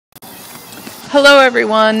Hello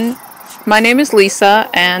everyone, my name is Lisa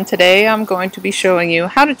and today I'm going to be showing you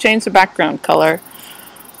how to change the background color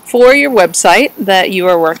for your website that you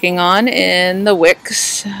are working on in the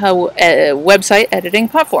WiX website editing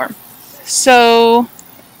platform. So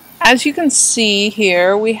as you can see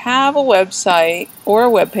here, we have a website or a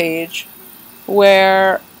web page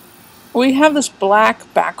where we have this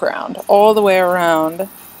black background all the way around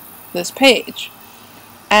this page,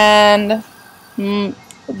 and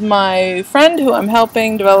my friend who I'm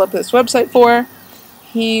helping develop this website for,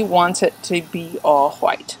 he wants it to be all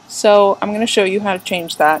white. So I'm going to show you how to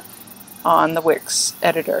change that on the WiX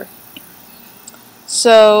editor.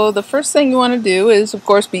 So the first thing you want to do is, of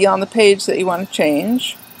course, be on the page that you want to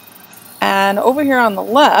change. And over here on the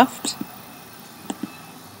left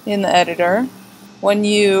in the editor, when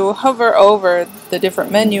you hover over the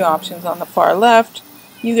different menu options on the far left,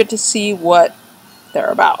 you get to see what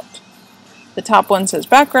they're about. The top one says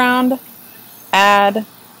background, add,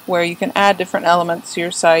 where you can add different elements to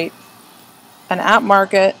your site, an app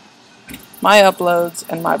market, my uploads,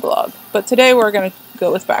 and my blog. But today we're going to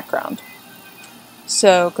go with background.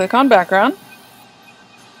 So click on background,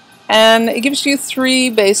 and it gives you three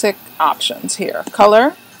basic options here.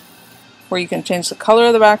 Color, where you can change the color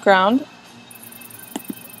of the background.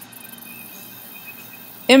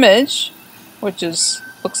 Image, which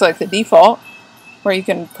looks like the default, where you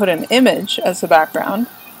can put an image as the background,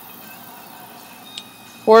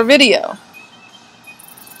 or video.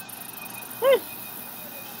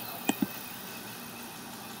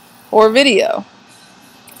 Or video.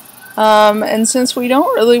 And since we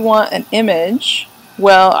don't really want an image,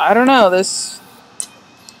 well, I don't know, this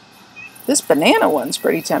banana one's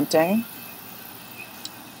pretty tempting.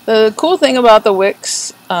 The cool thing about the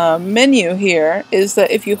WiX menu here is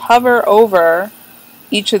that if you hover over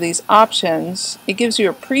each of these options, it gives you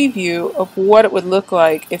a preview of what it would look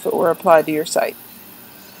like if it were applied to your site.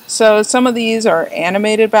 So some of these are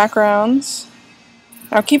animated backgrounds.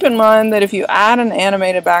 Now keep in mind that if you add an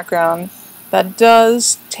animated background, that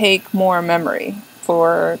does take more memory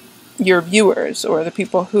for your viewers or the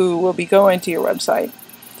people who will be going to your website.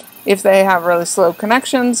 If they have really slow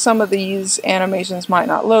connections, some of these animations might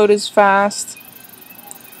not load as fast.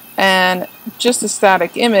 And just a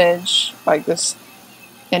static image like this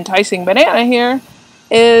enticing banana here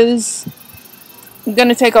is going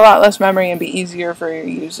to take a lot less memory and be easier for your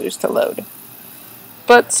users to load.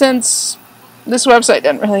 But since this website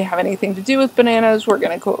doesn't really have anything to do with bananas, we're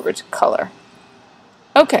going to go over to color.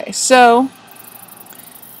 Okay, so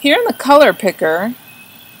here in the color picker,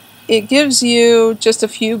 it gives you just a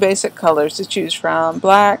few basic colors to choose from: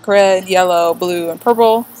 black, red, yellow, blue, and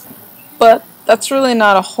purple. But that's really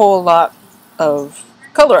not a whole lot of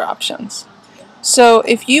color options. So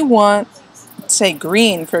if you want, say,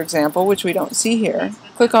 green, for example, which we don't see here,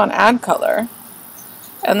 click on Add Color,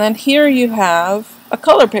 and then here you have a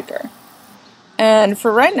color picker. And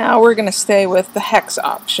for right now, we're going to stay with the hex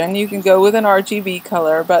option. You can go with an RGB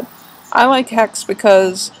color, but I like hex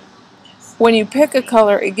because when you pick a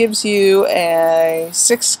color, it gives you a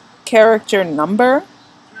 6-character number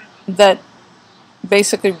that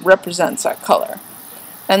basically represents that color.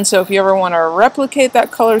 And so if you ever want to replicate that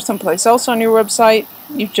color someplace else on your website,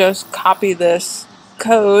 you just copy this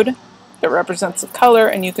code that represents the color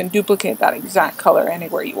and you can duplicate that exact color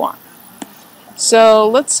anywhere you want. So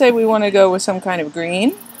let's say we want to go with some kind of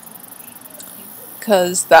green,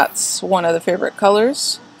 because that's one of the favorite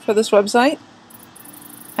colors for this website.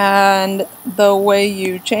 And the way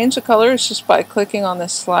you change the color is just by clicking on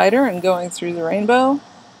this slider and going through the rainbow.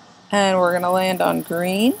 And we're going to land on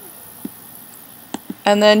green.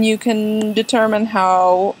 And then you can determine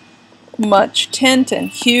how much tint and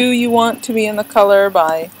hue you want to be in the color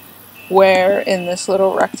by where in this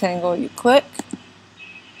little rectangle you click.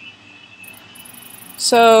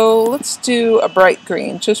 So let's do a bright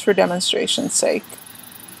green just for demonstration's sake.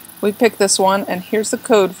 We pick this one and here's the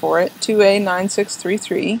code for it,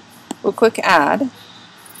 2A9633. We'll click Add.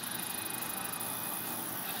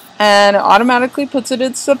 And it automatically puts it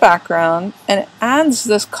as the background and it adds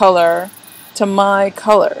this color to my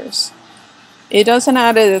colors. It doesn't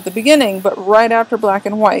add it at the beginning, but right after black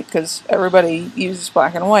and white, because everybody uses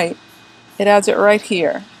black and white, it adds it right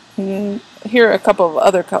here. And here are a couple of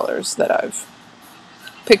other colors that I've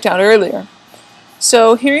picked out earlier.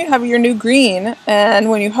 So here you have your new green, and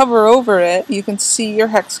when you hover over it, you can see your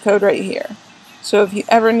hex code right here. So if you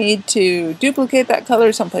ever need to duplicate that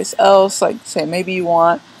color someplace else, like say maybe you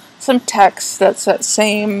want some text that's that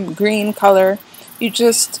same green color, you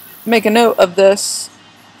just make a note of this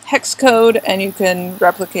hex code and you can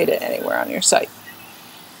replicate it anywhere on your site.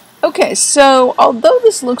 Okay, so although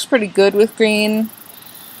this looks pretty good with green,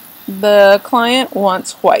 the client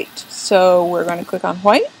wants white, so we're going to click on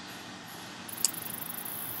white,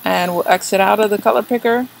 and we'll exit out of the color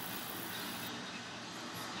picker.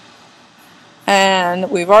 And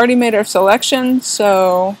we've already made our selection,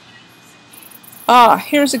 so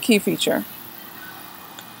here's a key feature.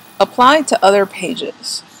 Apply to other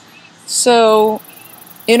pages. So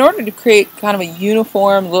in order to create kind of a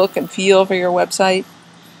uniform look and feel for your website,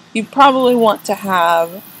 you probably want to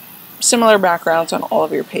have similar backgrounds on all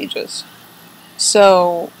of your pages.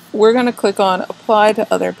 So we're going to click on Apply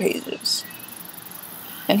to Other Pages.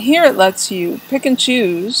 And here it lets you pick and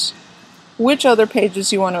choose which other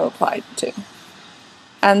pages you want to apply to.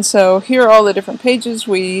 And so here are all the different pages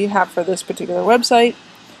we have for this particular website.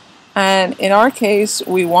 And in our case,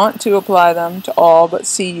 we want to apply them to all, but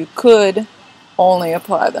see, you could only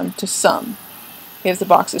apply them to some. If the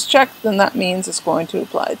box is checked, then that means it's going to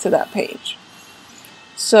apply to that page.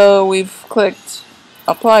 So we've clicked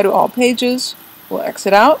Apply to All Pages. We'll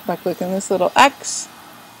exit out by clicking this little X.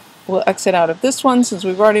 We'll exit out of this one since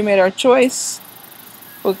we've already made our choice.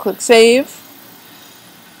 We'll click Save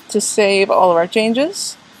to save all of our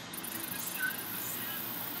changes.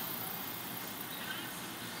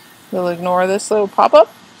 We'll ignore this little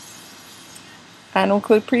pop-up, and we'll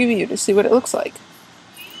click Preview to see what it looks like.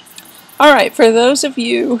 Alright, for those of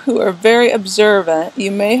you who are very observant,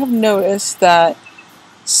 you may have noticed that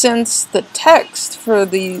since the text for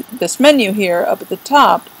this menu here up at the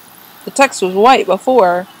top, the text was white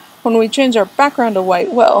before, when we change our background to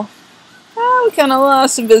white, well, we kind of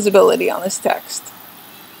lost some visibility on this text.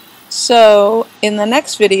 So in the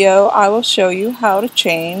next video, I will show you how to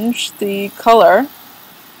change the color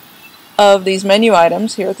of these menu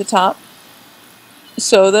items here at the top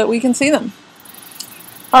so that we can see them.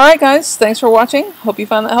 Alright guys, thanks for watching. Hope you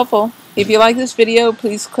found that helpful. If you like this video,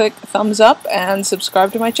 please click thumbs up and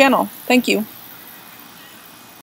subscribe to my channel. Thank you.